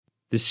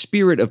The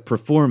spirit of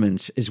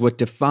performance is what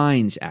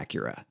defines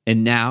Acura.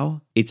 And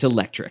now, it's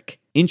electric.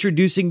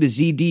 Introducing the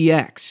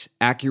ZDX,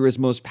 Acura's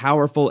most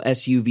powerful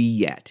SUV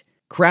yet.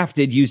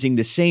 Crafted using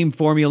the same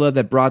formula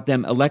that brought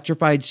them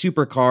electrified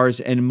supercars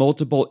and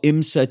multiple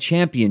IMSA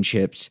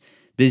championships,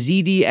 the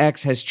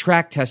ZDX has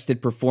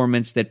track-tested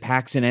performance that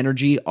packs an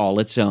energy all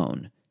its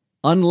own.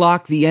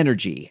 Unlock the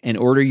energy and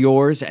order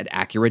yours at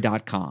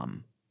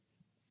Acura.com.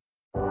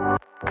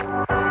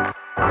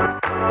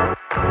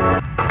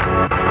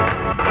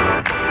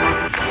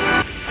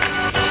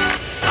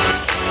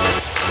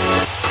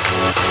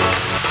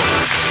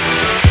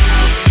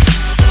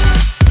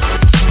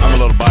 I'm a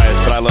little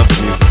biased, but I love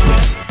the music.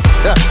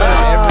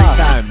 Every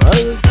time.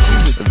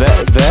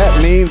 That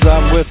means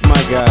I'm with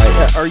my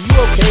guy. Are you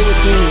okay with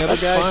being the other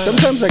That's guy? fine.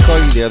 Sometimes I call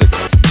you the other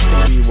guy.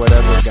 Be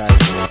whatever guy.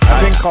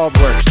 I've been called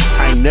worse.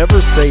 I never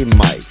say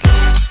Mike.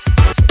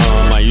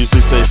 I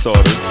usually say Sauter.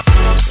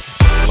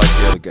 Like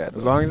the other guy.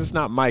 As long as it's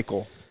not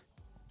Michael.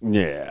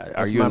 Yeah.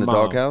 Are That's you my in the mom.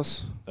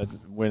 doghouse? That's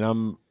when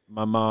I'm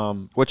my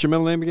mom. What's your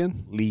middle name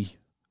again? Lee.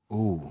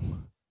 Ooh.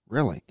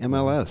 Really?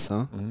 MLS,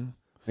 huh? Mm-hmm.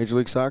 Major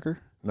League Soccer?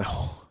 No.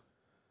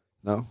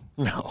 No?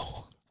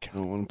 No. I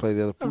don't want to play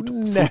the other I've foot.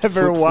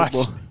 never watched.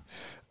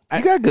 Football.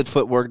 You got good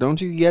footwork, don't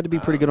you? You had to be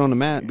pretty good on the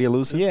mat, be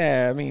elusive.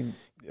 Yeah, I mean,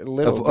 a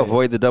little bit.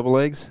 Avoid the double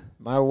legs.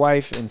 My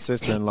wife and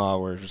sister-in-law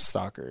were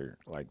soccer.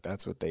 Like,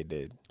 that's what they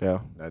did. Yeah.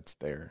 That's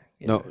their.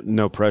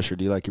 No pressure.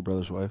 Do you like your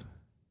brother's wife?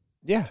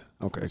 Yeah.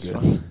 Okay, It's good.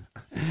 fine.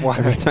 Why?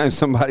 Every time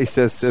somebody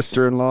says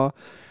sister-in-law,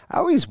 I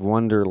always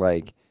wonder,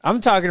 like, I'm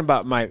talking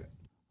about my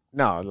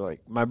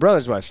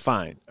brother's wife's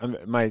fine.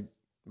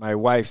 My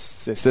wife's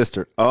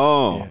sister.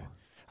 Oh. Yeah.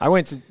 I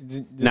went to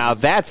Now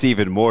that's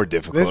even more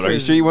difficult. this Are you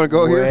is sure you want to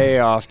go here? Way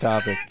off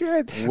topic.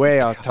 Good.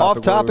 Way off topic.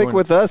 Off topic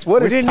with us?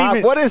 What We is didn't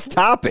even- what is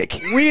topic?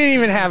 We didn't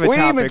even have a We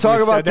topic. didn't even talk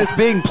We about said- this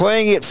being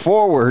playing it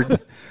forward.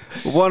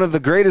 One of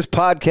the greatest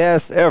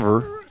podcasts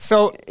ever,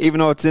 So even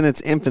though it's in its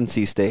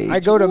infancy stage.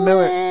 I go to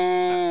Millard.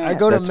 I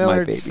go to That's my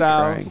Millard baby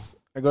South. crying.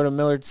 I go to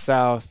Millard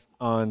South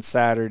on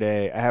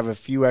Saturday. I have a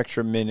few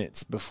extra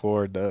minutes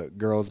before the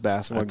girls'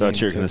 basketball I game. thought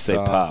you were going to say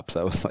tips off. pops.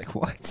 I was like,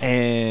 what?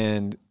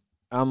 And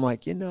I'm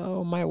like,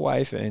 my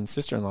wife and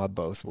sister-in-law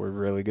both were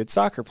really good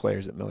soccer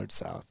players at Millard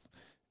South.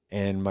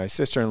 And my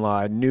sister-in-law,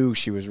 I knew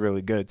she was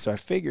really good. So I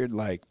figured,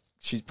 like,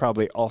 she's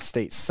probably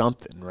all-state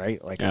something,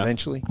 right? Like, Yeah.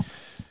 eventually.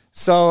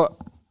 So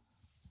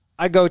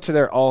I go to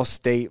their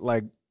all-state,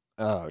 like,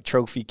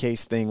 trophy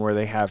case thing where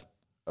they have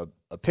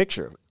a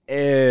picture of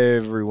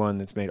everyone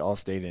that's made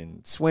all-state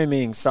in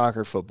swimming,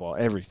 soccer, football,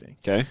 everything.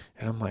 Okay.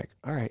 And I'm like,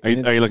 all right. Are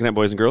you looking at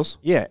boys and girls?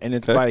 Yeah, and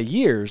it's Okay. by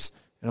years.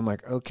 And I'm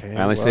like, okay.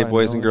 I only say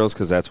boys and know girls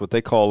because that's what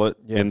they call it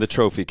in Yes. the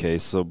trophy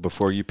case. So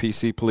before you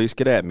PC police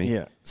get at me.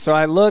 Yeah. So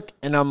I look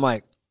and I'm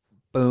like,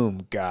 boom,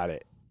 got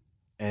it.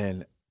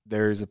 And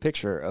there's a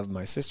picture of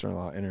my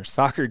sister-in-law in her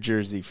soccer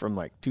jersey from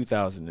like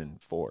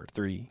 2004,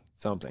 3,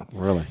 something.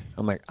 Really?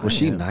 I'm like, Was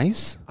she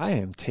nice? I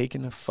am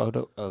taking a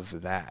photo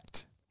of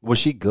that. Was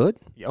she good?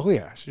 Oh,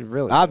 yeah. She's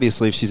really good.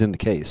 Obviously, if she's in the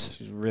case.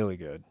 She's really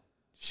good.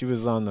 She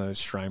was on the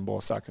Shrine Bowl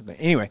soccer thing.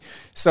 Anyway,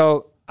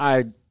 so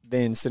I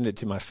then send it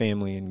to my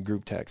family in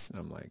group text, and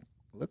I'm like,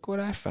 look what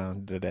I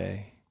found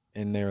today.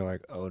 And they were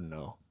like, oh,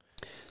 no.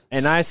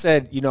 And I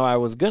said, I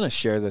was going to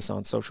share this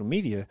on social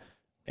media,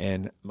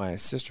 and my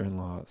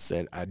sister-in-law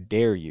said, I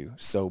dare you.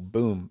 So,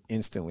 boom,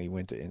 instantly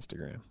went to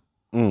Instagram.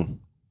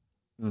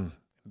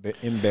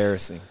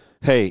 Embarrassing.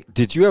 Hey,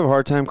 did you have a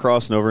hard time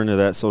crossing over into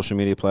that social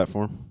media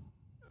platform?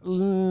 A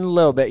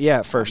little bit, yeah,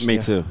 at first. Me yeah.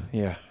 too.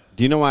 Yeah.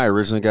 Do you know why I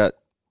originally got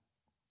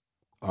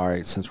 – all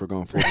right, since we're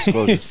going full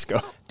disclosure. Let's go.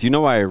 Do you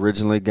know why I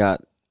originally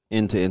got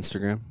into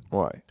Instagram?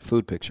 Why?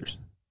 Food pictures.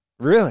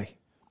 Really?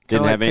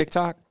 Didn't Kinda have like any-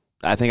 TikTok?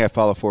 I think I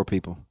follow 4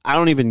 people. I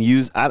don't even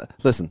use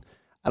 – listen,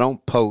 I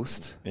don't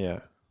post. Yeah.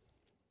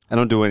 I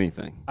don't do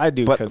anything. I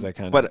do because I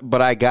kind of –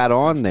 But I got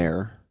on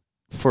there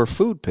for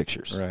food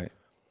pictures. Right.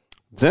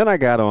 Then I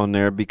got on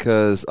there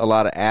because a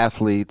lot of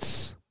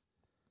athletes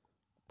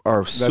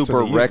are what super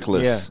they use.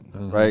 reckless, Yeah.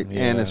 Mhm. right?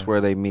 Yeah. And it's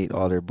where they meet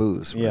all their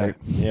booze, Yeah. right?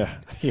 Yeah.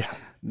 Yeah.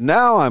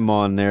 Now I'm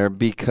on there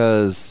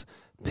because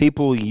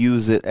people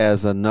use it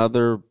as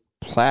another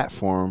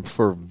platform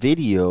for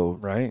video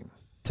Right.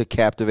 to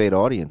captivate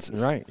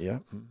audiences. Right. Yeah.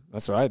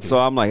 That's what I do. So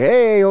I'm like,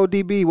 hey,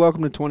 ODB,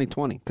 welcome to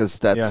 2020, because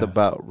that's Yeah.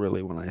 about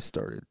really when I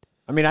started.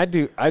 I mean, I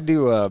do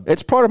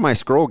It's part of my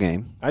scroll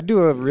game. a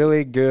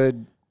really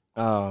good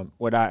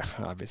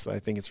obviously I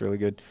think it's really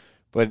good,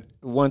 but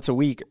once a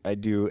week I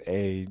do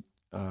a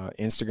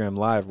Instagram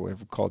live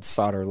called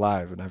Sauter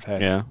Live, and I've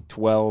had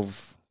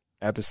 12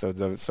 episodes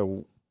of it.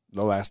 So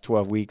the last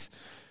 12 weeks,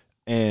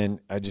 and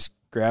I just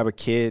grab a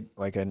kid,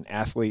 like an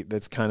athlete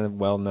that's kind of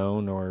well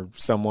known or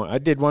someone. I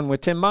did one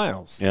with Tim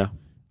Miles. Yeah.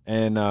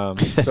 And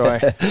so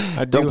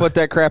I Don't put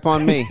that crap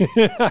on me.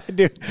 I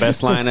do.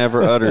 Best line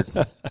ever uttered.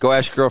 Go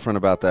ask your girlfriend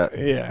about that.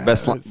 Yeah.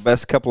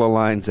 Best couple of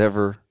lines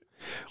ever.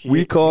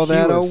 We call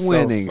that a was so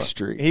winning fun.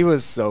 streak. He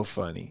was so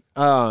funny.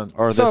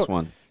 Or so- this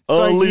one.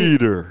 so a I u-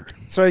 leader.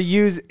 So I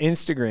use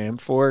Instagram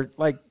for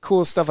like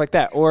cool stuff like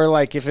that. Or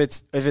like if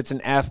it's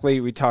an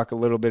athlete, we talk a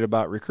little bit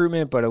about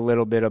recruitment, but a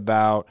little bit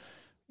about,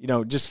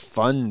 just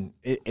fun.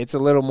 It's a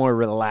little more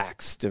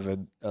relaxed of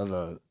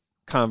a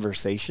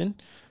conversation.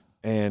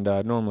 And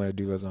normally I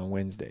do those on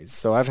Wednesdays.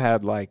 So I've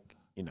had like,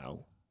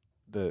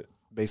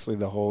 basically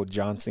the whole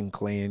Johnson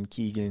clan,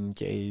 Keegan,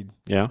 Cade,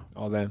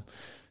 all them.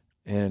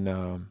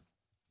 And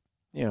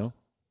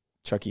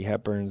Chucky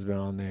Hepburn's been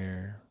on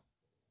there.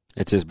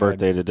 It's his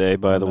birthday today,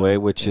 by the way,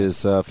 which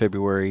is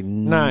February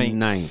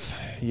 9th.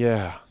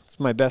 Yeah. It's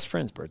my best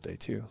friend's birthday,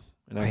 too.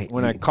 And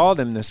when I called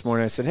him this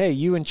morning, I said, hey,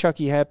 you and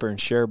Chucky Hepburn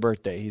share a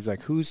birthday. He's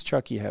like, who's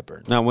Chucky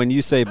Hepburn? Now, when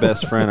you say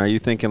best friend, are you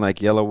thinking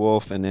like Yellow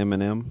Wolf and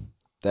Eminem?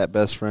 That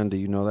best friend, do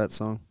you know that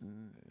song?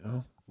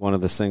 No. One of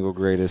the single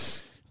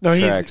greatest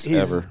tracks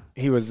ever.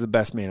 He was the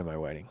best man at my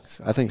wedding.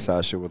 So I think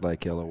Sasha would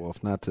like Yellow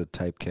Wolf, not to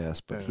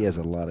typecast, but he has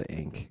a lot of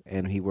ink,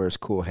 and he wears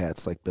cool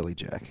hats like Billy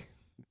Jack.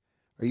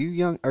 Are you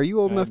young? Are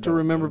you old enough to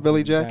remember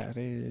Billy Jack?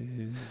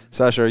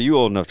 Sasha, are you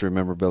old enough to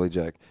remember Billy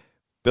Jack?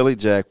 Billy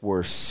Jack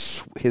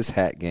his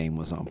hat game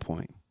was on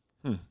point.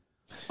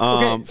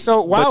 Okay,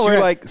 so while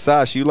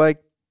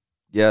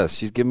yes,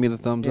 she's giving me the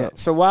thumbs up.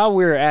 So while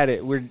we're at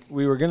it,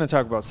 we were going to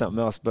talk about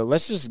something else, but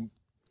let's just.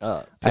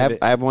 I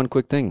have one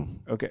quick thing.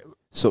 Okay.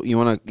 So you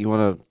wanna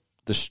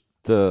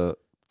the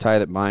tie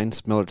that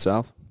binds Millard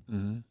South?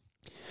 Mm-hmm.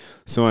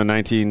 So in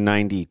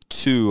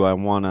 1992, I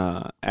won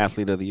a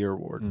Athlete of the Year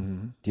award.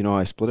 Mm-hmm. Do you know who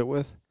I split it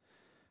with?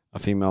 A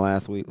female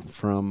athlete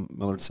from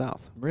Millard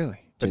South. Really?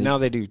 But now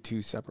they do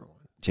two separate ones.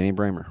 Jenny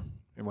Bramer.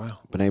 Wow.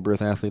 B'nai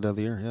B'rith Athlete of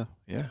the Year, yeah.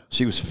 Yeah.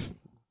 She was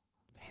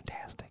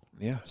fantastic.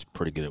 Yeah. She's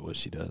pretty good at what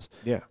she does.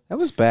 Yeah. That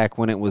was back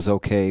when it was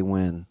okay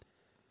when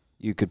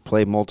you could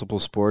play multiple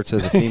sports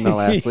as a female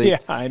athlete. Yeah,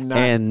 I know.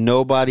 And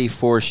nobody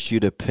forced you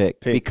to pick.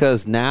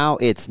 Because now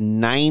it's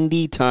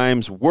 90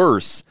 times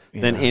worse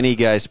than any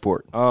guy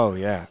sport. Oh,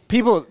 yeah.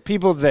 People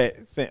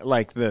that think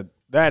like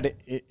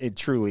it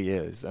truly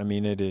is. I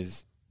mean, it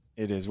is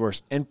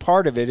worse. And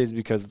part of it is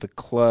because of the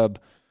club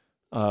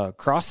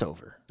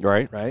crossover.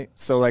 Right?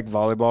 So like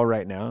volleyball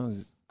right now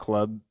is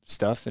club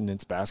stuff, and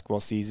it's basketball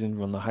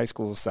season on the high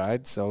school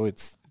side, so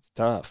it's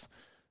tough.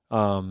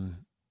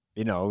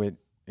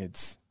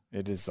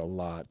 It is a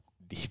lot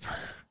deeper.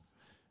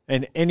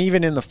 And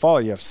even in the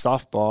fall, you have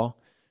softball,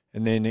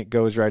 and then it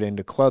goes right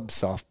into club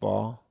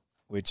softball,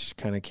 which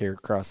kind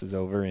of crosses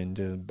over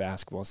into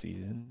basketball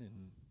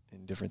season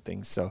and different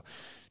things. So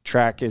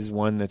track is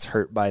one that's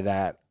hurt by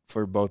that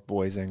for both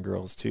boys and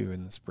girls, too,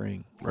 in the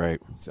spring.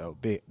 Right. So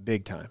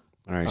big time.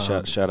 All right,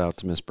 shout out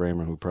to Miss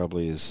Bramer, who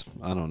probably is,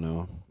 I don't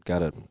know,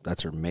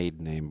 that's her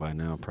maiden name by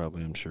now,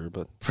 probably, I'm sure.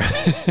 But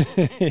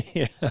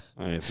yeah.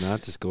 If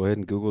not, just go ahead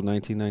and Google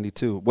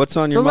 1992. What's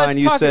on your mind?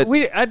 You said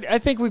I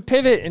think we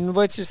pivot and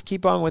let's just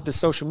keep on with the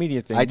social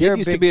media thing. I did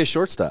used to be a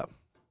shortstop.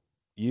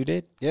 You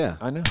did? Yeah,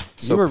 I know.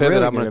 So you were pivot.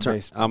 Really I'm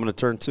going to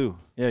turn two.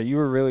 Yeah, you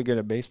were really good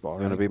at baseball.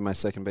 You want to be my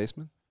second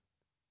baseman?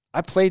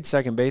 I played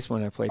second base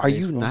when I played. Are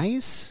baseball. you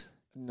nice?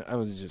 No, I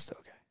was just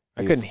okay.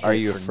 I couldn't hit. Are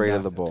you for afraid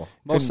nothing. of the ball?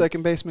 Most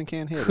second basemen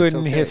can't hit.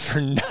 Couldn't hit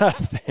for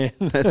nothing.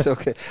 That's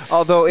okay.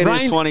 Although it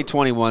is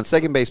 2021,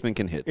 second baseman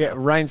can hit. Yeah,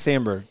 Ryan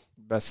Sandberg,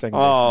 best second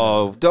baseman.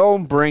 Oh,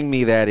 don't bring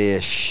me that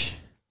ish.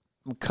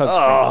 I'm a Cubs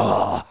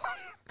fan.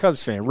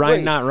 Cubs fan. Ryan,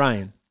 Wait. not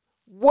Ryan.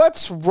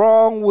 What's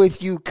wrong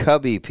with you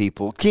Cubby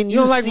people? Can you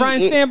don't like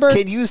Ryan Sandberg?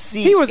 Can you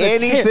see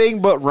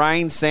anything but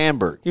Ryan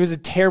Sandberg? He was a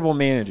terrible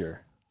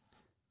manager.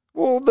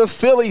 Well, the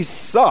Phillies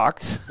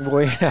sucked.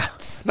 Well, yeah.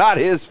 It's not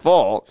his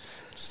fault.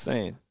 Just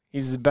saying. He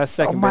was the best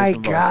second baseman. Oh,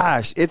 baseman. my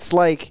gosh. It's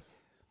like...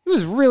 He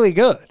was really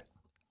good.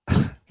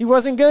 He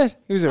wasn't good?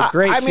 He was a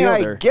great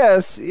fielder. I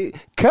guess.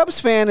 Cubs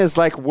fan is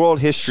like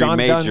world history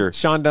major.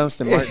 Sean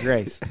Dunston, Mark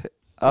Grace.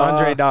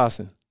 Andre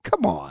Dawson.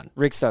 Come on.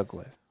 Rick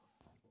Sutcliffe.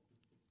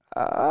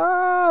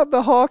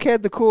 The Hawk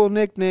had the cool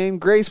nickname.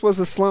 Grace was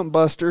a slump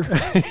buster.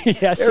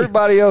 Yes.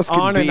 Everybody else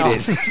could beat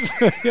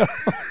it.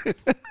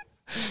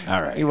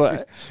 All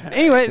right.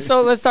 Anyway,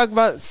 so let's talk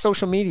about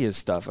social media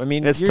stuff. I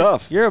mean, it's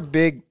tough. You're a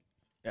big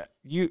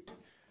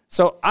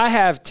So I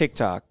have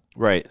TikTok.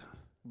 Right.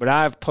 But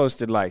I've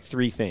posted like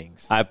 3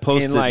 things. I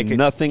posted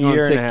nothing on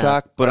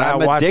TikTok, but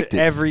I'm watch addicted.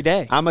 It every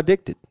day. I'm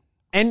addicted.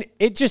 And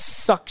it just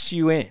sucks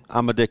you in.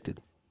 I'm addicted.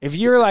 If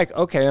you're like,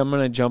 okay, I'm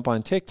going to jump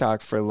on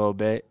TikTok for a little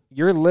bit,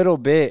 your little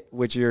bit,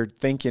 which you're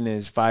thinking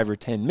is 5 or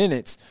 10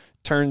 minutes,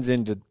 turns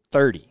into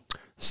 30.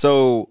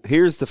 So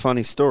here's the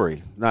funny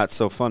story. Not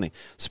so funny.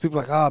 So people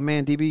are like, oh,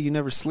 man, DB, you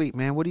never sleep,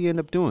 man. What do you end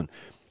up doing?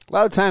 A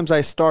lot of times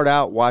I start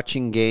out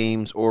watching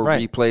games or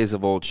replays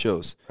of old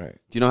shows. Right.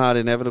 Do you know how it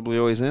inevitably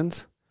always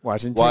ends?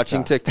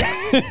 Watching TikTok.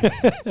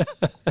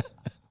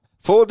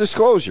 Full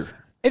disclosure.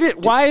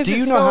 Why is do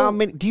you it know so? How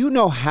many? Do you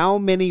know how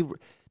many?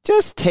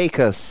 Just take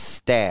a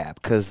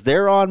stab, because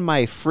they're on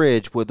my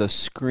fridge with a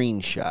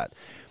screenshot.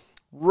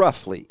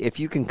 Roughly, if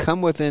you can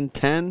come within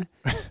 10,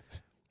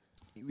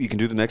 you can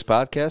do the next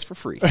podcast for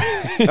free.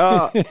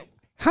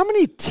 How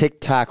many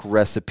TikTok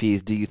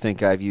recipes do you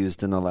think I've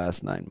used in the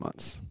last 9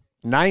 months?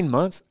 9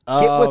 months?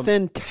 Get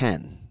within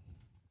 10.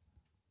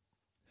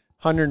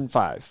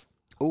 105.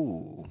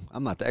 Ooh,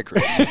 I'm not that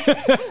crazy.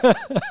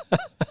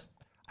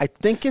 I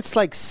think it's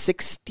like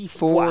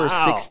 64 or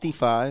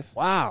 65.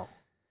 Wow.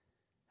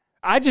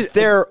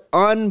 They're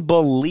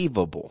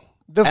unbelievable.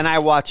 And I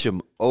watch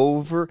them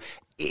over.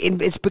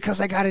 It's because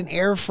I got an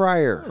air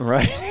fryer.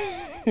 Right.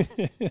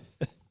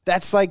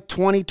 That's like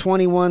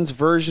 2021's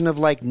version of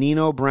like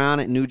Nino Brown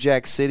at New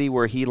Jack City,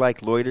 where he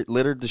like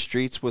littered the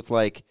streets with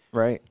like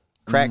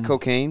crack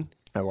cocaine.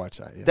 I watch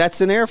that. Yeah. That's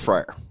an air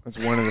fryer. That's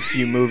one of the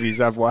few movies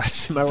I've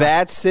watched in my life.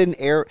 That's an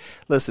air.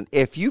 Listen,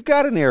 if you've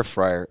got an air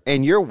fryer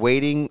and you're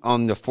waiting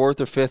on the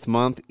 4th or 5th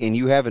month and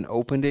you haven't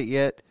opened it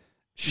yet,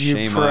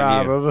 shame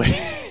on you.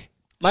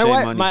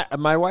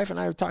 My wife and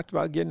I have talked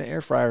about getting an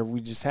air fryer.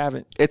 We just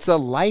haven't. It's a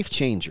life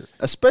changer,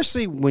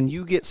 especially when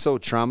you get so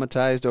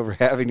traumatized over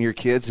having your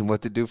kids and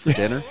what to do for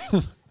dinner.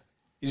 You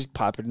just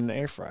pop it in the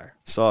air fryer.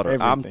 Sauter,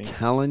 I'm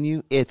telling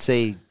you, it's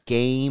a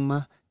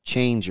game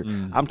changer.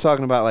 I'm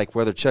talking about like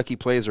whether Chucky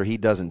plays or he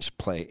doesn't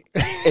play.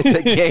 It's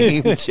a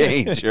game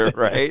changer,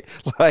 right?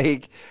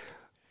 Like,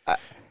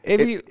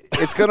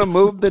 it's going to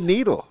move the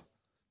needle.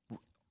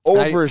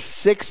 Over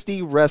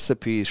 60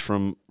 recipes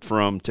from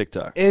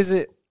TikTok. Is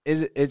it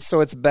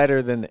so it's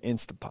better than the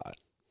Instapot?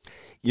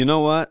 You know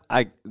what?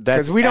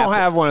 Because we don't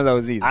have one of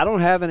those either. I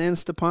don't have an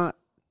Instapot.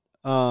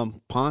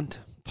 Pot.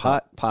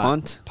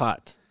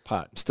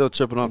 I'm still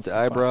tripping off the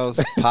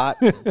eyebrows. Pot.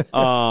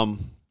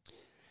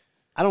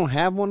 I don't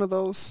have one of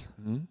those.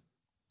 Mm-hmm.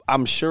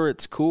 I'm sure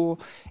it's cool.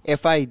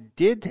 If I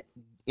did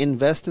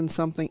invest in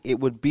something, it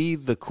would be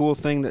the cool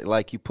thing that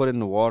like you put in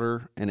the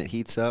water and it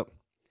heats up.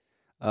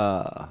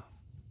 No,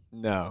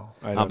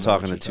 I'm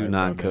talking to two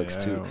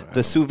non-cooks too.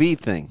 The sous vide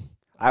thing.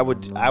 I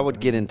would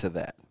get into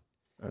that.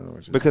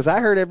 Because I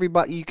heard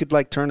everybody you could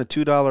like turn a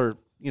 $2,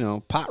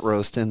 pot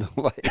roast into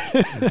like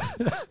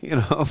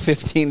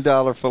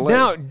 $15 fillet.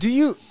 Now,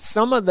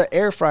 some of the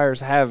air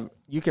fryers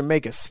you can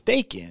make a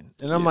steak in,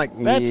 and I'm like,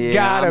 that's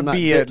gotta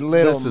be a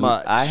little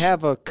much. I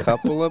have a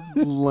couple of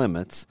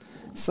limits.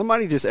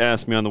 Somebody just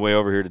asked me on the way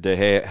over here today,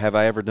 hey, have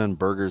I ever done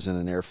burgers in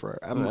an air fryer?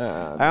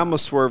 I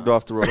almost swerved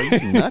off the road. Are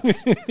you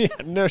nuts?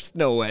 There's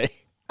no way.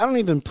 I don't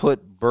even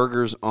put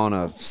burgers on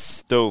a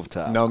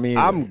stovetop. No, me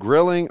either. I'm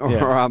grilling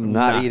or I'm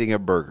not eating a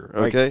burger.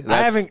 Okay,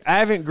 I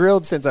haven't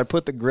grilled since I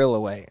put the grill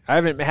away. I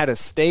haven't had a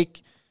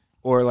steak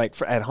or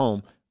at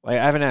home. Like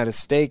I haven't had a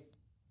steak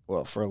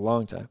for a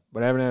long time,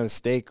 but I haven't had a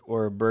steak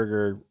or a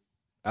burger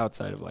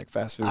outside of like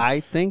fast food.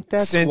 I think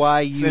that's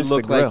why you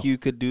look like you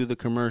could do the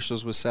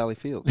commercials with Sally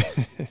Fields.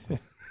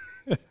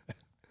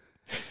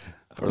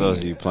 For those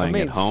of you playing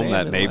at home,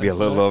 that may be a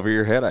little over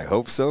your head. I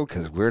hope so,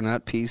 because we're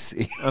not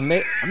PC. I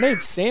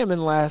made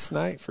salmon last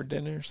night for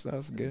dinner, so that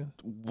was good.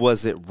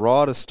 Was it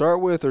raw to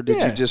start with, or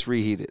did you just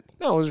reheat it?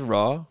 No, it was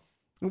raw.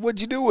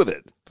 What'd you do with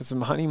it? Put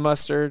some honey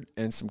mustard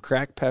and some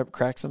crack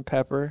some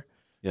pepper.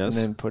 Yes.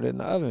 And then put it in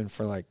the oven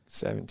for like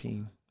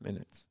 17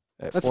 minutes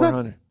at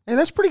 400. Hey,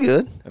 that's pretty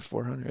good. At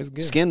 400, it's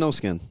good. Skin, no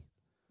skin?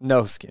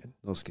 No skin.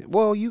 No skin.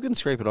 Well, you can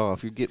scrape it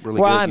off. You get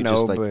really good. I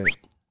know, but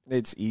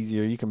it's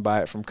easier. You can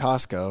buy it from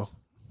Costco.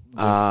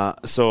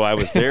 So I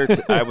was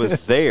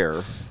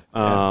there.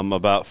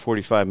 About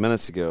 45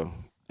 minutes ago,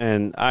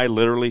 and I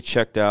literally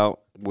checked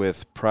out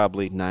with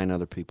probably 9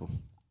 other people.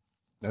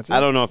 That's it? I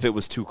don't know if it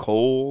was too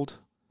cold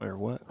or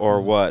what,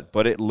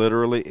 but it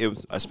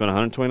was. I spent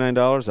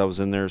 $129. I was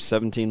in there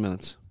 17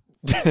 minutes.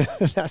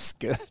 That's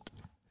good.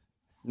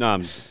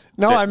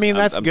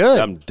 That's good.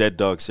 I'm dead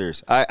dog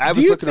serious. I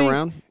was looking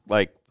around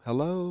like,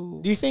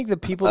 hello. Do you think the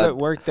people that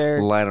work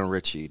there? Lionel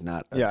Richie,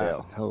 not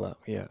Adele. Hello.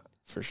 Yeah,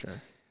 for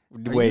sure.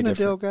 Are you an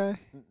Adele guy?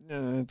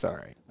 No, it's all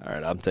right. All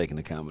right, I'm taking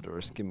the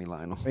Commodores. Give me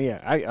Lionel. Yeah,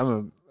 I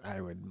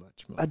would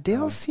much more.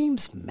 Adele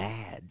seems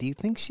mad. Do you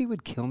think she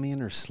would kill me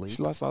in her sleep?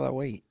 She lost all that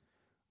weight.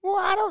 Well,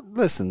 I don't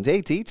listen. To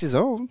each his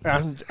own.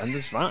 I'm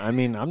just fine. I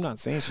mean, I'm not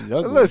saying she's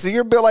ugly. Listen,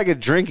 you're built like a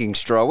drinking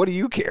straw. What do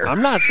you care?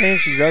 I'm not saying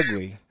she's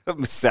ugly.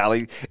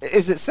 Sally,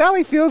 is it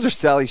Sally Fields or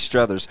Sally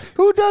Struthers?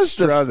 Who does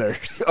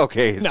Struthers?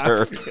 Okay, it's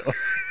her.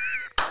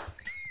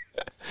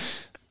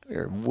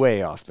 We're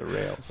way off the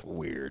rails.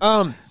 Weird.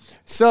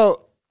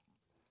 So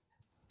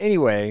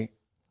anyway,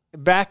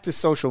 back to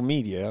social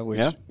media,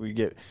 which we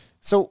get.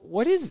 So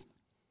what is,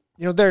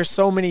 there are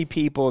so many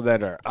people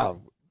that are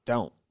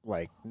don't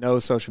like no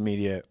social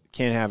media,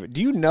 can't have it.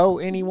 Do you know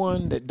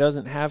anyone that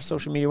doesn't have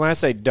social media? When I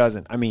say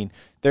doesn't, I mean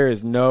there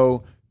is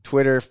no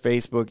Twitter,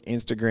 Facebook,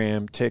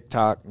 Instagram,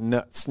 TikTok,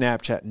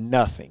 Snapchat,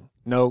 nothing.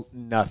 No,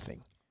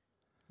 nothing.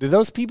 Do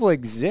those people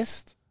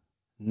exist?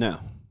 No.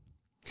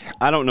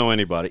 I don't know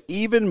anybody.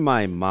 Even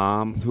my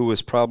mom, who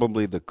is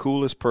probably the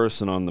coolest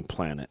person on the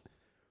planet,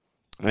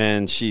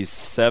 and she's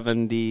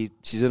 70,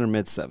 she's in her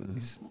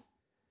mid-70s,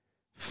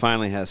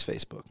 finally has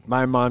Facebook.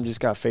 My mom just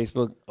got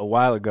Facebook a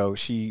while ago.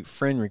 She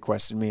friend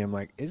requested me. I'm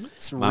like, is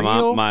this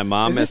real? My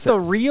mom is this the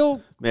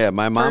real? Yeah,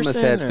 my mom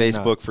has had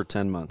Facebook for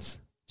 10 months.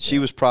 She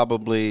was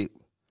probably,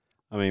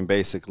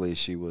 basically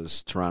she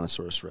was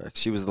Tyrannosaurus Rex.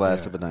 She was the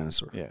last of a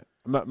dinosaur. Yeah.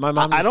 My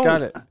mom just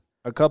got it.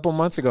 a couple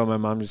months ago, my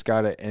mom just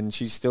got it, and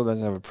she still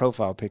doesn't have a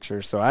profile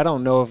picture. So I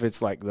don't know if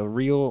it's like a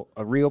real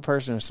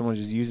person or someone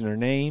just using her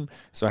name.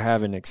 So I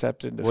haven't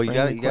accepted the. Well, you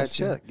got to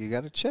check. You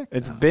got to check.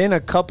 It's been a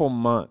couple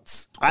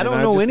months. I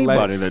don't know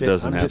anybody that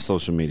doesn't have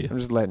social media. I'm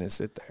just letting it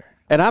sit there.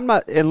 And I'm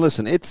not. And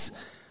listen, it's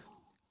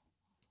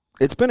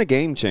been a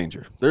game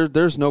changer.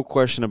 There's no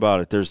question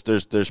about it.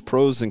 There's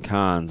pros and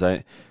cons.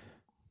 I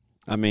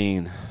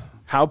mean,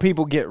 how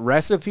people get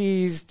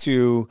recipes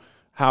to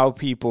how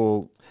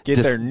people get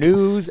their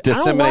news,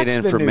 disseminate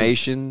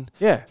information,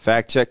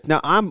 fact check. Now,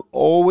 I'm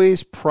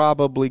always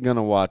probably going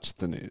to watch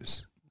the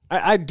news.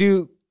 I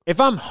do. If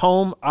I'm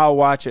home, I'll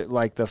watch it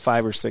like the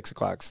 5 or 6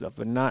 o'clock stuff,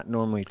 but not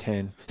normally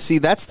 10. See,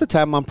 that's the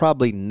time I'm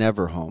probably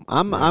never home.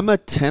 I'm a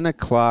 10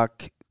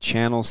 o'clock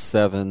Channel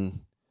 7.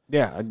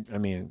 Yeah, I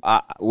mean,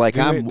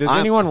 does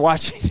anyone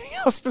watch anything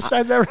else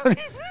besides that?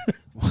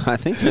 I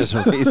think there's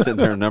a reason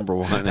they're number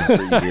one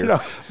every year.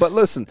 But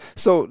listen,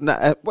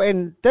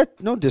 and that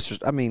no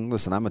disrespect. I mean,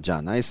 listen, I'm a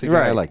John Nicely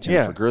guy. I like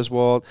Jennifer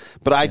Griswold,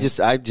 but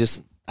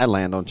I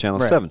land on Channel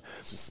 7.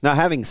 Now,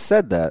 having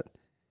said that,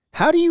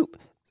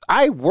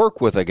 I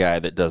work with a guy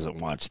that doesn't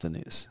watch the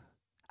news.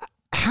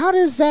 How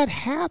does that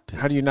happen?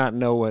 How do you not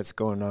know what's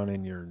going on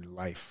in your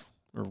life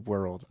or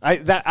world?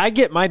 I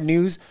get my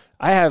news.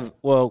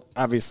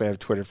 Obviously I have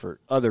Twitter for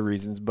other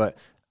reasons, but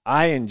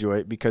I enjoy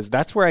it because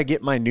that's where I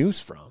get my news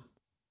from.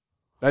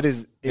 That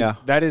is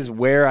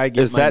where I get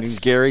my news. Is that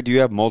scary? Do you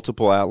have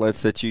multiple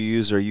outlets that you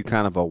use, or are you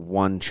kind of a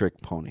one-trick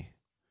pony?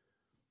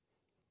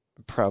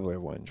 Probably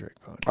a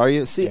one-trick pony. Are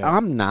you? See,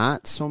 I'm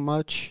not so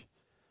much.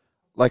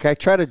 Like, I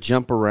try to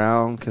jump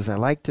around because I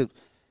like to,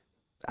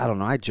 I don't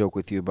know, I joke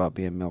with you about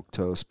being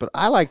milquetoast, but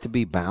I like to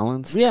be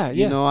balanced. Yeah.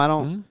 You know, I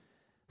don't. Mm-hmm.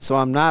 So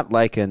I'm not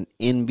like an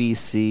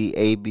NBC,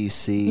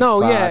 ABC,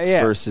 Fox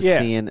versus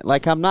CNN.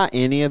 Like, I'm not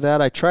any of that.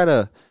 I try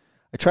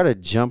to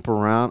jump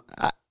around.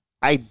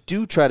 I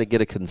do try to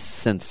get a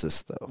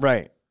consensus, though.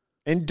 Right.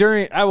 And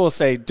during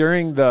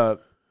the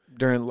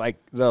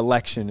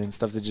election and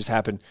stuff that just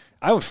happened,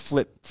 I would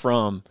flip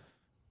from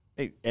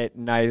at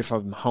night if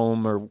I'm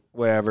home or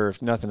wherever,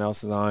 if nothing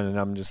else is on, and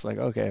I'm just like,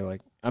 okay, like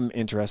I'm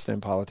interested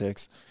in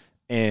politics,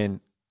 and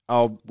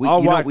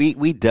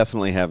we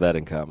definitely have that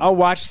in common. I'll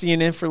watch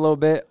CNN for a little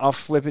bit. I'll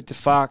flip it to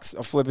Fox.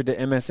 I'll flip it to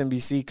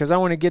MSNBC because I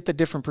want to get the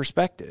different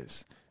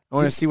perspectives. I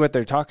want to see what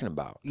they're talking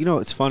about. You know,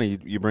 it's funny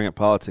you bring up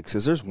politics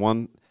because there's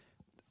one.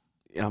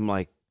 I'm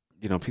like,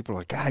 you know, people are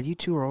like, God, you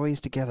two are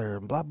always together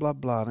and blah, blah,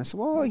 blah. And I said,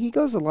 well, he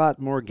goes a lot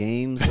more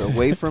games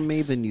away from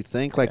me than you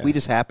think. Like, we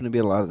just happen to be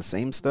a lot of the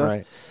same stuff.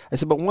 Right. I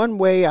said, but one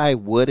way I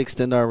would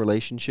extend our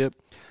relationship,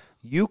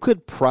 you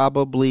could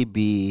probably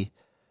be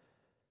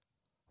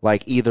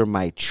like either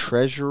my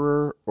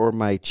treasurer or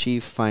my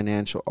chief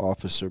financial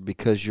officer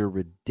because you're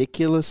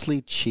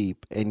ridiculously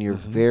cheap and you're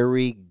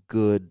very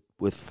good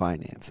with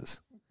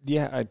finances.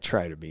 Yeah, I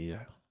try to be,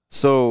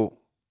 So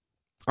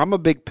I'm a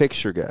big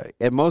picture guy,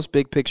 and most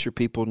big picture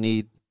people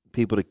need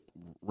people to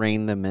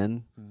rein them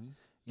in. Mm-hmm.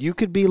 You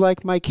could be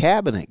like my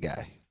cabinet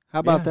guy.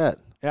 How about that?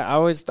 Yeah, I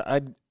always,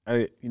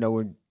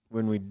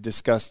 when we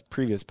discussed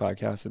previous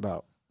podcasts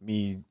about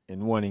me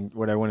and wanting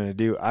what I wanted to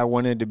do, I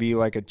wanted to be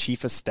like a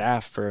chief of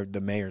staff for the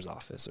mayor's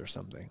office or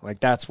something. Like,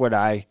 that's what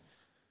I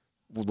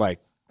like.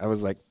 I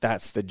was like,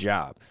 that's the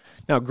job.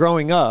 Now,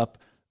 growing up,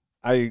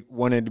 I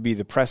wanted to be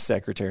the press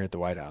secretary at the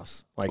White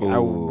House. Like, I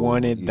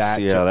wanted that.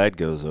 See how that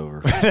goes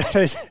over.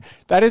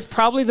 that is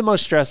probably the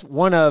most stressful.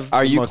 One of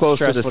are the you most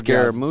closer to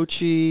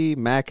Scaramucci,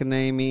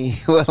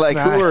 McEnany? Like,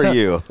 who are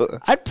you?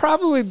 I'd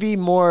probably be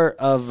more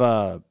of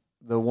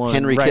the one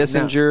Henry right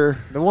Kissinger.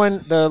 Now.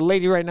 The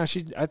lady right now.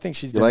 I think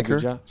she's doing a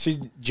good job. She's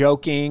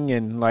joking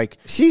and like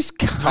she's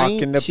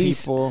talking to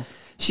people.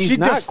 She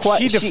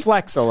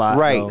deflects a lot,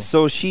 right? Though.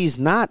 So she's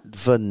not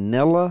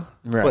vanilla,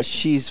 but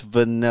she's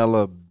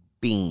vanilla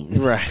bean,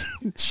 right?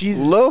 She's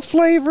low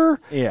flavor,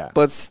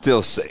 but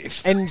still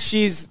safe. And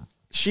she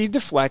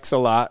deflects a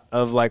lot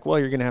of like, well,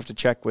 you're gonna have to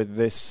check with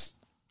this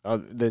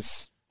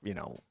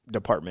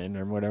department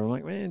or whatever. I'm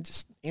like, man,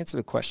 just answer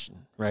the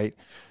question, right?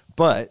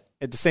 But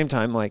at the same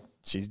time, like,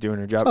 she's doing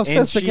her job. Oh,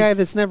 says the guy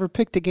that's never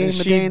picked a game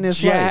a day in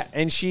his life.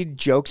 And she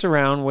jokes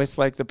around with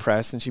like the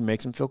press, and she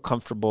makes them feel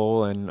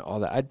comfortable and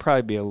all that. I'd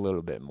probably be a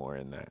little bit more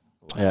in that.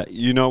 Yeah,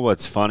 you know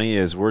what's funny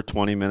is we're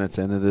 20 minutes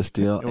into this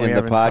deal, and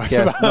the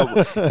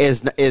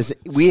podcast is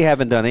we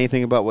haven't done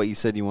anything about what you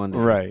said you wanted to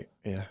do. Right,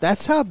 yeah.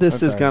 That's how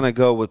this is going to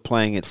go with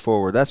playing it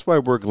forward. That's why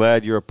we're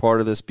glad you're a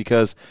part of this,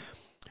 because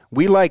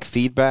we like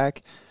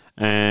feedback,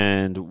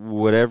 and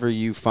whatever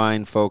you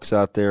find folks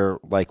out there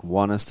like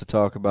want us to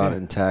talk about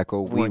and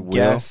tackle, we will.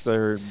 Guests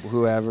or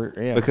whoever,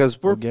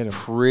 because we're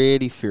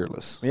pretty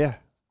fearless. Yeah.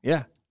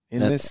 In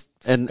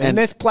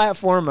this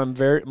platform, I'm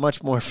very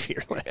much more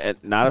fearless.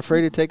 Not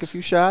afraid to take a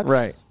few shots.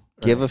 Right.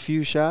 Give a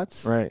few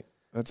shots. Right.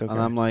 That's okay.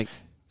 And I'm like.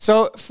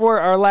 So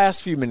for our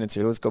last few minutes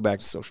here, let's go back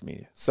to social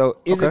media. So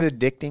is it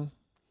addicting?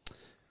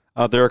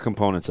 There are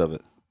components of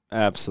it.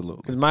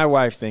 Absolutely. Because my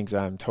wife thinks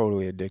I'm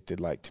totally addicted,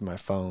 like, to my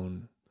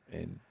phone,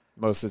 and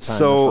most of the time.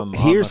 So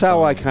here's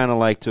how I kind of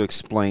like to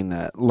explain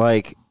that.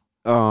 Like,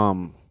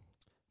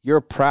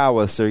 your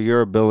prowess or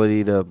your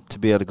ability to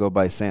be able to go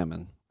buy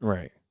salmon,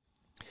 right,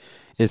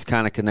 is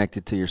kind of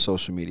connected to your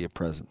social media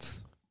presence,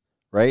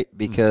 right?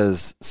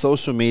 Because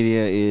social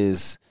media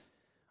is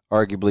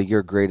arguably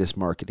your greatest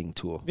marketing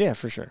tool. Yeah,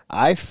 for sure.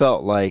 I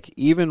felt like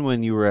even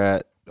when you were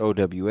at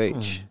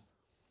OWH,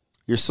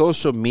 your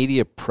social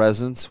media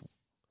presence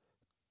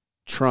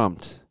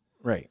trumped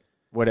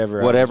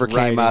whatever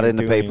came out in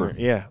the paper.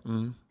 Yeah.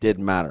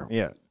 Didn't matter.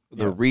 Yeah.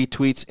 The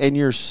retweets, and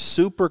you're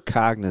super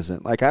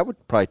cognizant. Like, I would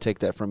probably take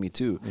that from you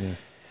too. Yeah.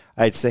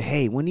 I'd say,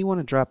 hey, when do you want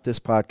to drop this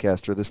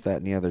podcast or this, that,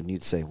 and the other? And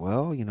you'd say,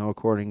 well,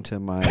 according to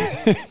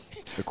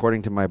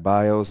my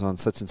bios on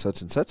such and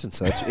such and such and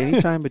such,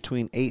 anytime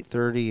between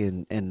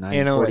 8:30 and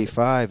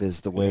 9:45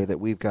 is the way that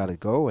we've got to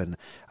go. And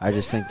I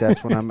just think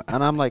that's when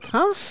I'm like,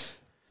 huh?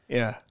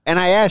 Yeah. And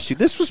I asked you,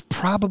 this was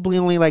probably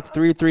only like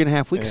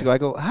 3.5 weeks ago. I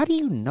go, how do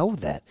you know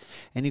that?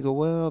 And you go,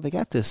 well, they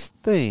got this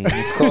thing.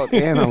 It's called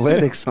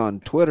analytics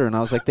on Twitter. And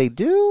I was like, they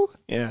do?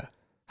 Yeah.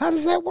 How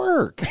does that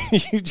work?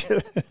 You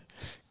just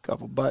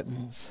couple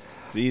buttons.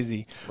 It's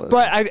easy. Listen,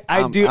 but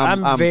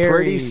I'm very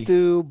pretty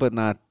Stu, but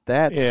not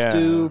that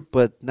Stu,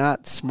 but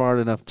not smart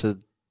enough to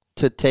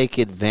take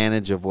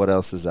advantage of what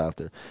else is out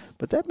there.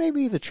 But that may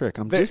be the trick.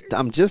 I'm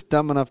just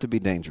dumb enough to be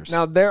dangerous.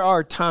 Now there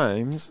are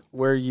times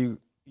where you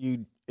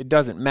it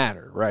doesn't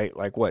matter, right?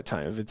 Like what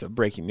time, if it's a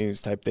breaking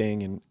news type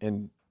thing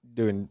and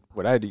doing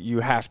what I do, you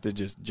have to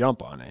just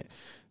jump on it.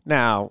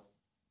 Now,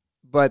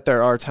 but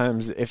there are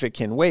times if it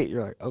can wait,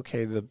 you're like,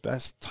 okay, the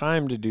best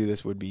time to do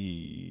this would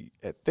be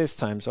at this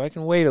time. So I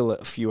can wait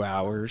a few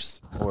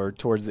hours or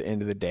towards the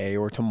end of the day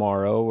or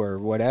tomorrow or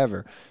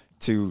whatever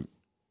to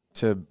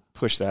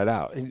push that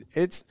out.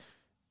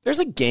 There's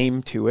a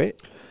game to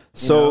it.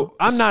 So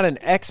I'm not an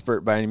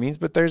expert by any means,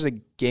 but there is a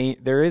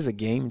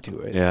game to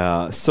it.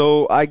 Yeah.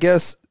 So I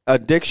guess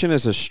addiction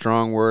is a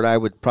strong word. I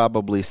would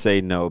probably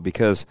say no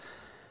because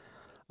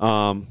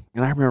and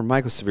I remember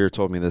Michael Severe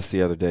told me this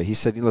the other day. He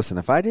said, listen,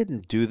 if I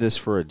didn't do this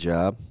for a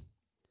job,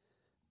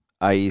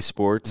 i.e.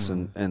 sports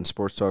and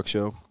sports talk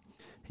show,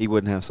 he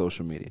wouldn't have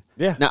social media.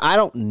 Yeah. Now, I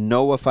don't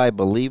know if I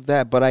believe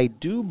that, but I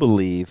do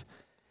believe,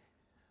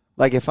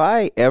 like, if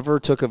I ever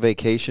took a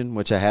vacation,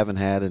 which I haven't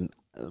had in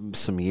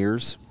some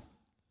years,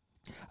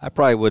 I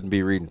probably wouldn't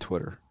be reading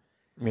Twitter.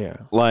 Yeah.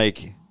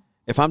 Like,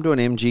 if I'm doing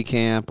MG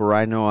camp or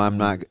I know I'm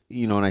not,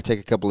 and I take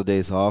a couple of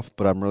days off,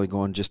 but I'm really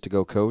going just to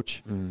go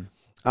coach,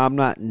 I'm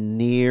not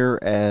near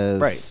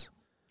as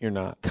You're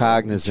not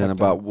cognizant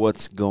about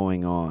what's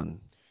going on.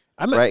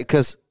 Right?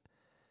 Because,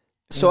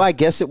 I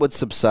guess it would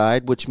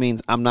subside, which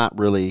means I'm not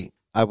really,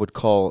 I would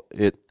call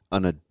it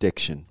an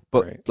addiction.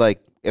 But,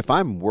 like, if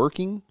I'm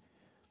working,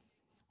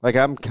 like,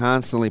 I'm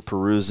constantly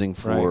perusing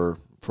for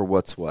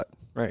what's what.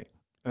 Right.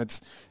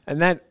 That's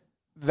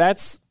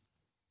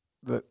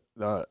the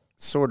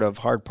sort of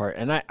hard part.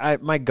 And I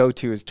my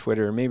go-to is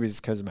Twitter. Maybe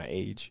it's because of my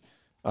age,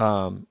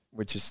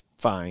 which is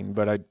fine.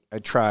 But I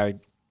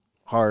tried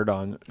hard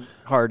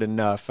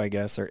enough, I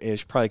guess, or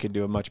ish. Probably could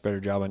do a much better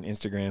job on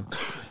Instagram.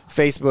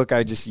 Facebook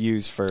I just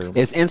use for.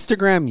 Is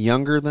Instagram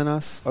younger than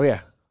us? Oh,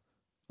 yeah.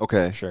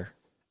 Okay. For sure.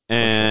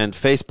 And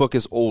Facebook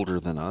is older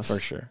than us. For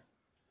sure.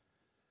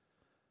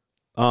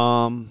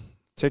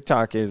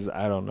 TikTok is,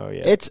 I don't know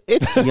yet.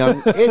 It's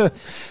young.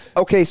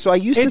 Okay, so I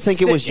used to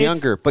think it was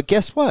younger, but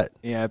guess what?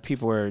 Yeah,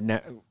 people are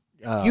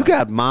you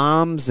got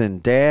moms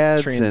and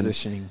dads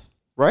transitioning,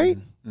 right?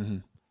 Mm-hmm.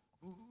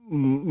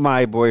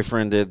 My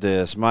boyfriend did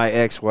this. My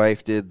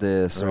ex-wife did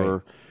this,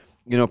 or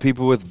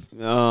people with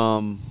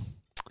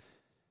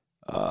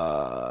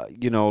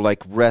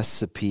like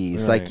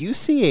recipes. Right. Like you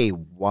see a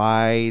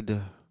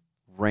wide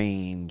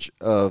range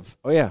of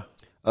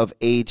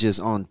ages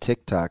on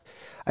TikTok.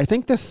 I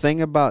think the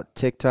thing about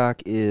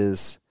TikTok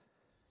is,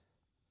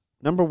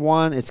 number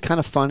one, it's kind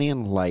of funny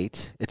and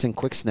light. It's in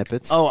quick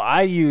snippets. Oh,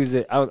 I use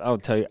it. I'll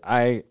tell you.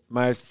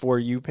 My For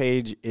You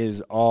page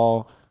is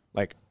all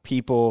like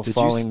people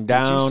falling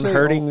down,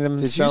 hurting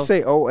themselves. Did you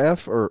say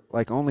OF or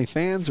like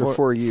OnlyFans or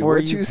For You?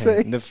 What'd you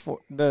say? Isn't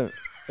that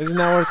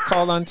what it's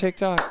called on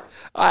TikTok?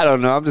 I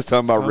don't know. I'm just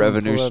talking about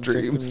revenue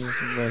streams.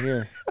 Right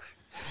here.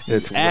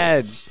 It's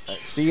ads.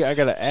 See, I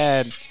got an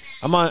ad.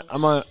 I'm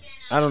on.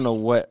 I don't know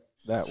what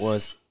that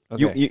was.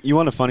 Okay. You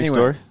want a funny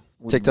story?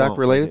 TikTok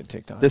related?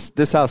 TikTok.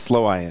 This how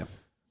slow I am.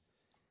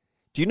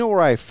 Do you know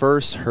where I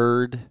first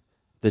heard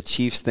the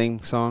Chiefs theme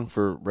song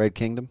for Red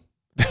Kingdom?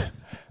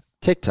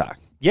 TikTok.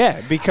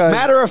 Yeah, because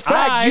matter of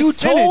fact, you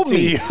told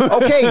me.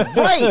 Okay,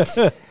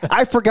 right.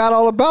 I forgot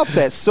all about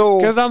that. So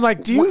because I'm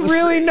like, do you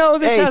really know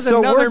this has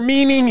another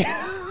meaning?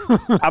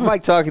 I'm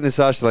like talking to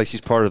Sasha like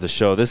she's part of the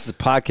show. This is a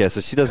podcast,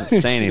 so she doesn't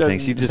say anything.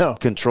 She just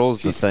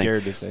controls the thing.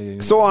 Scared to say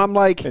anything. So I'm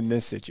like, in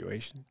this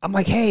situation, I'm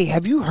like, hey,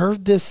 have you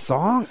heard this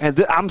song?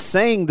 And I'm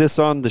saying this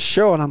on the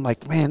show, and I'm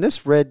like, man,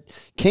 this Red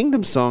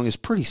Kingdom song is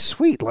pretty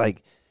sweet.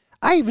 Like,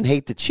 I even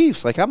hate the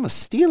Chiefs. Like, I'm a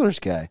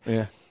Steelers guy.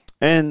 Yeah.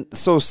 And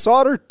so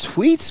Sauter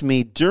tweets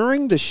me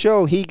during the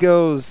show. He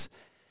goes,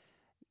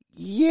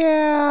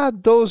 yeah,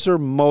 those are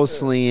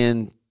mostly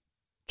in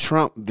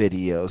Trump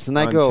videos, and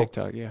on I go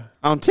TikTok, yeah,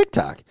 on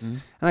TikTok,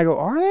 and I go,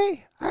 are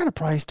they? I gotta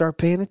probably start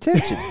paying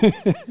attention.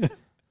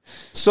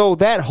 So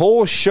that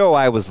whole show,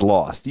 I was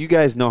lost. You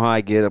guys know how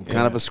I get. I'm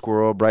kind of a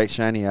squirrel, bright,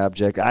 shiny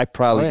object. I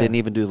probably didn't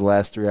even do the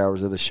last 3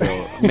 hours of the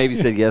show. Maybe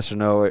said yes or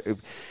no.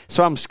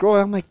 So I'm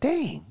scrolling. I'm like,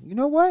 dang, you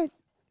know what?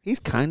 He's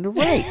kind of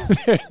right.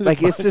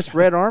 Like, it's this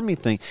Red Army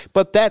thing.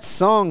 But that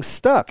song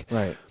stuck.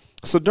 right.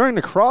 So during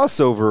the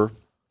crossover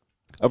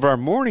of our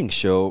morning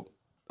show,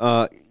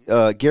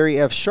 Gary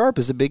F. Sharp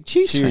is a big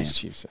Chiefs fan. Huge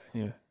Chiefs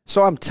fan, yeah.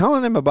 So I'm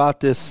telling him about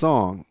this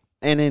song.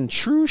 And in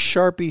true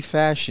Sharpie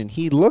fashion,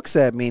 he looks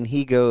at me and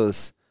he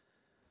goes,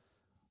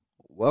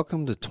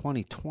 "Welcome to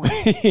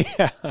 2020."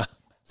 Yeah.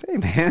 Say,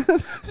 man,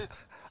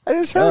 I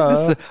just heard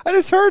this. I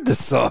just heard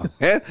this song,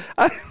 man.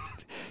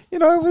 It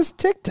was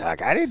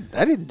TikTok. I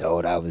didn't know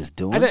what I was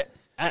doing.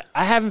 I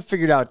haven't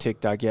figured out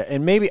TikTok yet,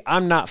 and maybe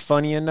I'm not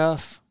funny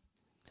enough.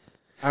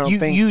 I don't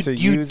think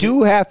you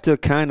do have to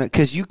kind of,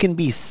 because you can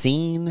be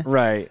seen,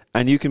 right,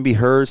 and you can be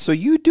heard. So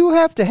you do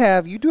have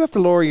to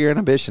lower your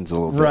inhibitions a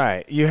little bit,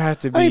 right. You have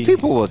to be. I mean,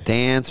 people will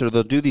dance, or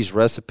they'll do these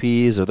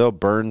recipes, or they'll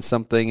burn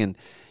something, and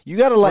you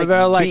got to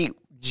they'll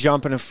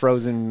jump in a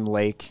frozen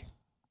lake,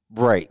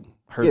 right?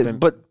 Hurt them,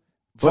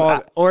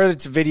 or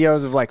it's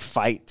videos of like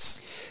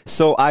fights.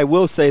 So I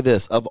will say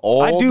this: of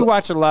all, I do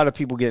watch a lot of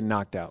people get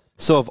knocked out.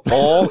 So of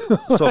all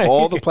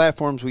the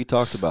platforms we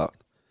talked about,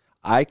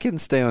 I can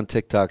stay on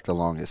TikTok the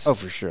longest. Oh,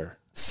 for sure.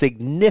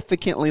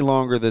 Significantly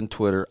longer than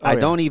Twitter. I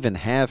don't even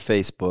have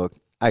Facebook.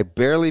 I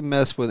barely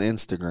mess with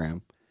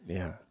Instagram.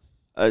 Yeah.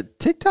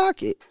 TikTok,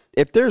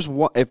 if there's an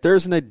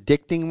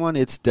addicting one,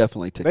 it's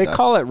definitely TikTok. They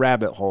call it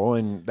rabbit hole,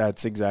 and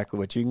that's exactly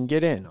what you can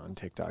get in on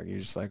TikTok. You're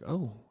just like,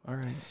 oh, all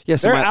right. Yeah,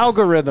 so their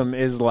algorithm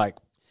is like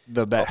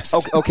the best.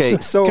 Okay,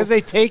 so because they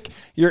take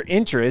your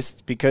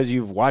interest because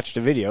you've watched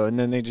a video, and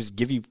then they just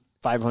give you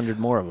 500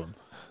 more of them.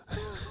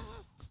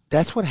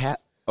 That's what happened.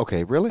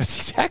 Okay, really? That's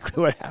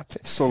exactly what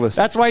happened. So listen.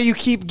 That's why you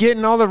keep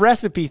getting all the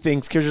recipe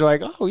things, because you're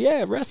like, oh,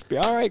 yeah, recipe.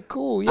 All right,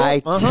 cool. Yeah,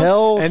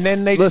 and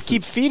then they just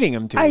keep feeding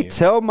them to you. I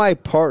tell my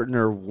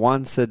partner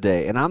once a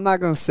day, and I'm not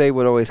going to say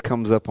what always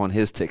comes up on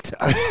his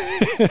TikTok.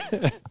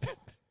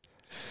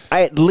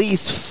 At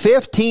least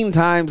 15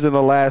 times in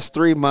the last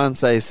 3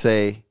 months, I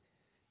say,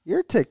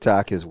 your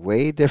TikTok is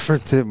way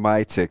different than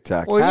my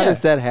TikTok. Well, How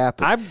does that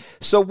happen?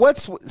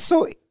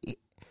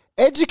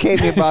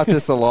 Educate me about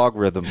this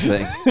logarithm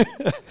thing.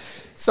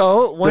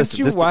 So once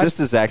you watch, this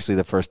is actually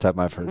the first time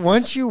I've heard this.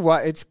 Once you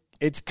watch,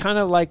 it's kind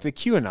of like the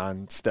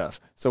QAnon stuff.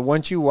 So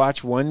once you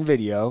watch one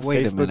video,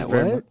 wait a minute,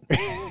 what?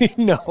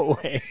 No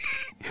way.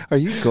 Are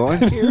you going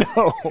here?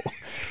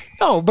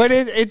 No, but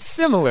it's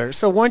similar.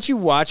 So once you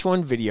watch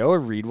one video or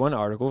read one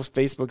article,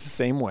 Facebook's the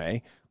same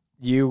way.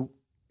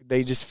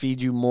 They just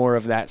feed you more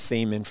of that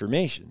same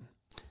information.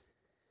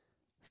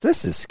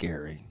 This is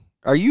scary.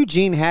 Are you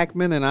Gene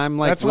Hackman and I'm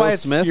like That's Will why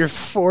it's Smith? Your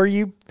For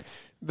You.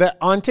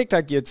 On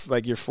TikTok, it's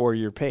like your For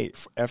Your page,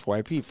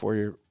 FYP,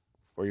 For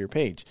Your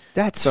page.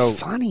 That's so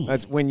funny.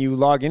 That's when you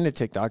log into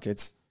TikTok,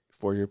 it's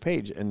For Your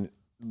page, and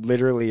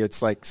literally,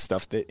 it's like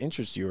stuff that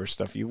interests you or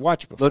stuff you've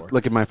watched before.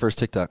 Look at my first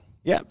TikTok.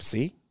 Yeah,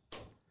 see,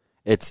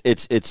 it's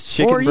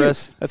chicken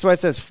breast. That's why it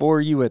says For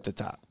You at the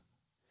top.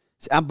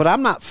 But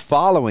I'm not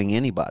following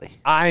anybody.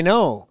 I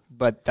know,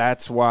 but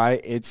that's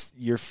why it's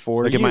your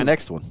For You. Look at my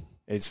next one.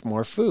 It's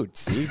more food.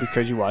 See,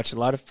 because you watch a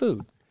lot of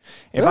food.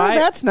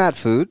 That's not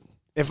food.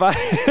 That's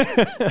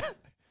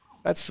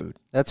food.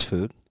 That's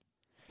food.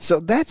 So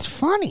that's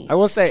funny. I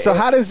will say. So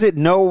how does it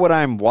know what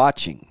I'm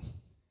watching?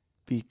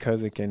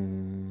 Because it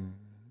can.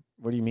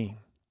 What do you mean?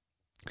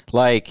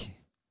 Like,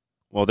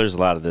 well, there's a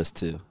lot of this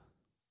too,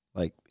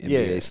 like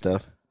NBA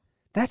stuff.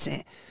 That's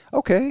it.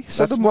 Okay,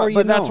 so the more you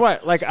know. But that's why,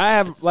 like, I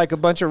have like a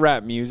bunch of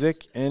rap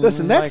music. And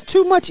listen, that's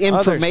too much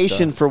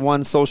information for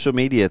one social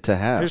media to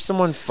have. There's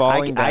someone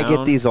falling down. I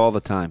get these all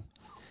the time.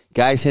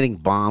 Guys hitting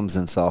bombs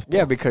in softball.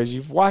 Yeah, because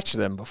you've watched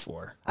them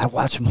before. I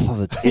watch them all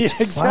the time. It's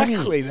exactly.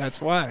 Funny.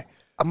 That's why.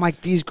 I'm like,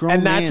 these grown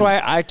and that's men.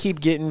 why I keep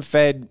getting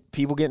fed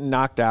people getting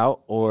knocked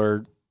out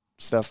or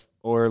stuff,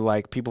 or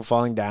like people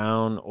falling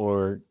down,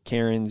 or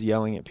Karens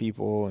yelling at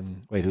people.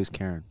 And wait, who's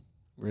Karen?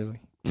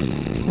 Really?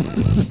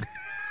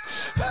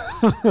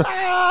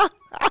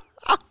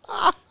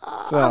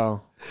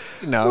 So,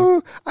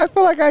 Ooh, I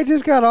feel like I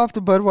just got off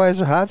the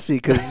Budweiser hot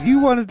seat because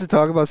you wanted to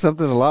talk about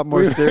something a lot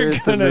more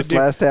serious than this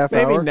last half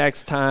hour. Maybe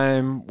next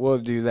time we'll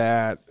do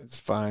that. It's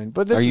fine.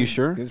 But this Are you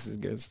sure? This is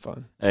good. It's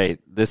fun. Hey,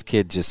 this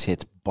kid just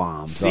hits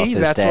bombs. See,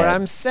 that's what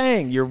I'm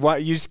saying. You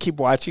just keep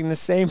watching the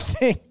same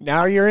thing.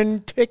 Now you're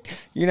in You're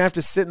gonna have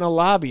to sit in the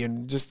lobby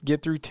and just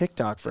get through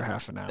TikTok for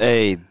half an hour.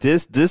 Hey,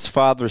 this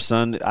father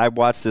son. I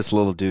watched this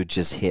little dude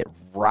just hit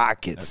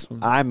rockets.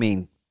 I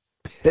mean,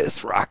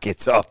 piss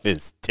rockets off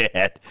his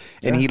dad.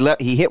 And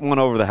he hit one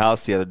over the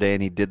house the other day,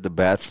 and he did the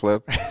bat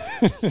flip.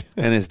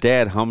 And his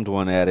dad hummed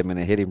one at him, and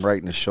it hit him right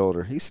in the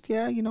shoulder. He said,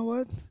 "Yeah, you know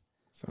what?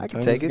 I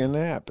can take it. It's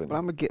gonna happen.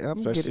 But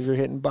especially if you're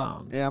hitting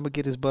bombs. Yeah, I'm gonna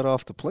get his butt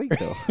off the plate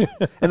though."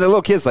 And the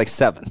little kid's like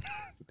 7,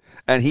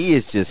 and he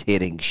is just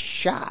hitting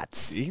shots.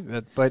 See,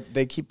 but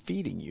they keep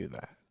feeding you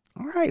that.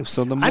 All right.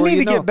 So the more I need to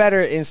you know. get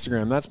better at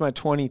Instagram. That's my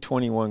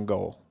 2021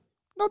 goal.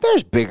 No,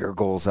 there's bigger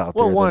goals out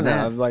there. Well, one than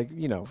that. of like,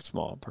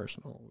 small,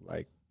 personal,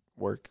 like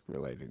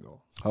work-related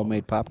goals.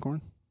 Homemade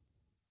popcorn?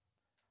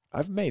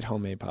 I've made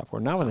homemade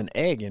popcorn. Not with an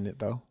egg in it,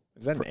 though.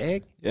 Is that an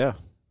egg? Yeah.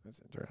 That's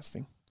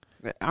interesting.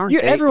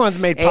 Everyone's Everyone's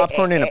made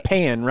popcorn in a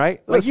pan, right?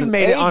 Like Listen, you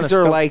made it on a eggs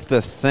are stove. like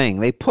the thing.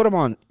 They put them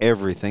on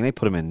everything. They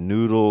put them in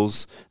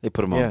noodles. They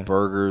put them on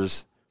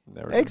burgers.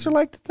 Eggs are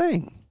like the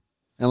thing.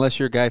 Unless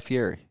you're Guy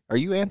Fieri. Are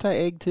you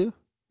anti-egg too?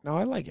 No,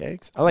 I like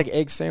eggs. I like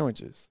egg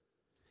sandwiches.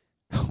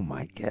 Oh,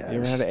 my gosh. You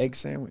ever had an egg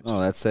sandwich?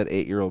 Oh, that's that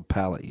 8-year-old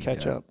palate you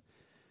Ketchup.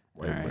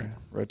 White bread.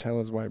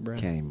 Rotella's white bread.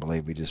 Can't even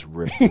believe we just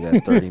ripped through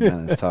that 30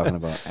 minutes talking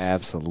about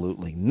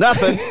absolutely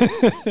nothing.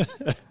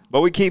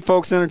 But we keep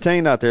folks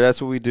entertained out there.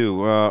 That's what we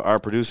do. Our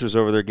producer's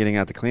over there getting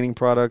out the cleaning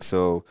products,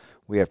 so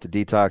we have to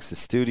detox the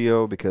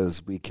studio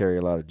because we carry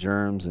a lot of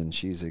germs, and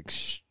she's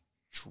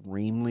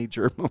extremely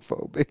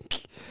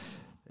germophobic.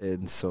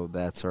 And so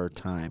that's our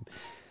time.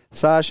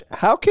 Sash,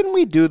 how can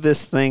we do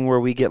this thing where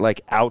we get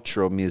like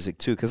outro music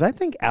too? Because I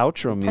think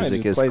outro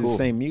music is play cool. the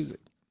same music.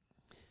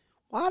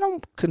 Well, I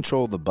don't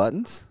control the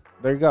buttons.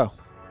 There you go.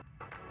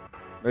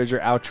 There's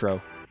your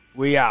outro.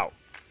 We out.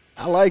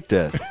 I like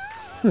that.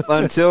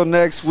 Until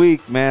next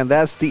week, man,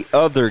 that's the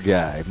other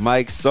guy.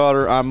 Mike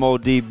Sauter, I'm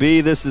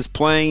ODB. This is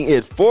Playing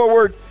It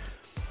Forward.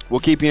 We'll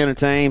keep you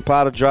entertained.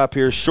 Pot will drop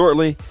here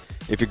shortly.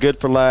 If you're good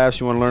for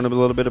laughs, you want to learn a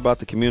little bit about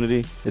the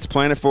community, it's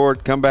Playing It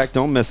Forward. Come back.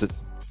 Don't miss it.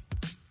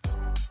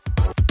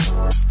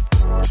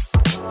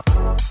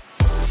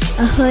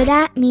 A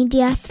Huda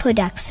Media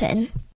Production.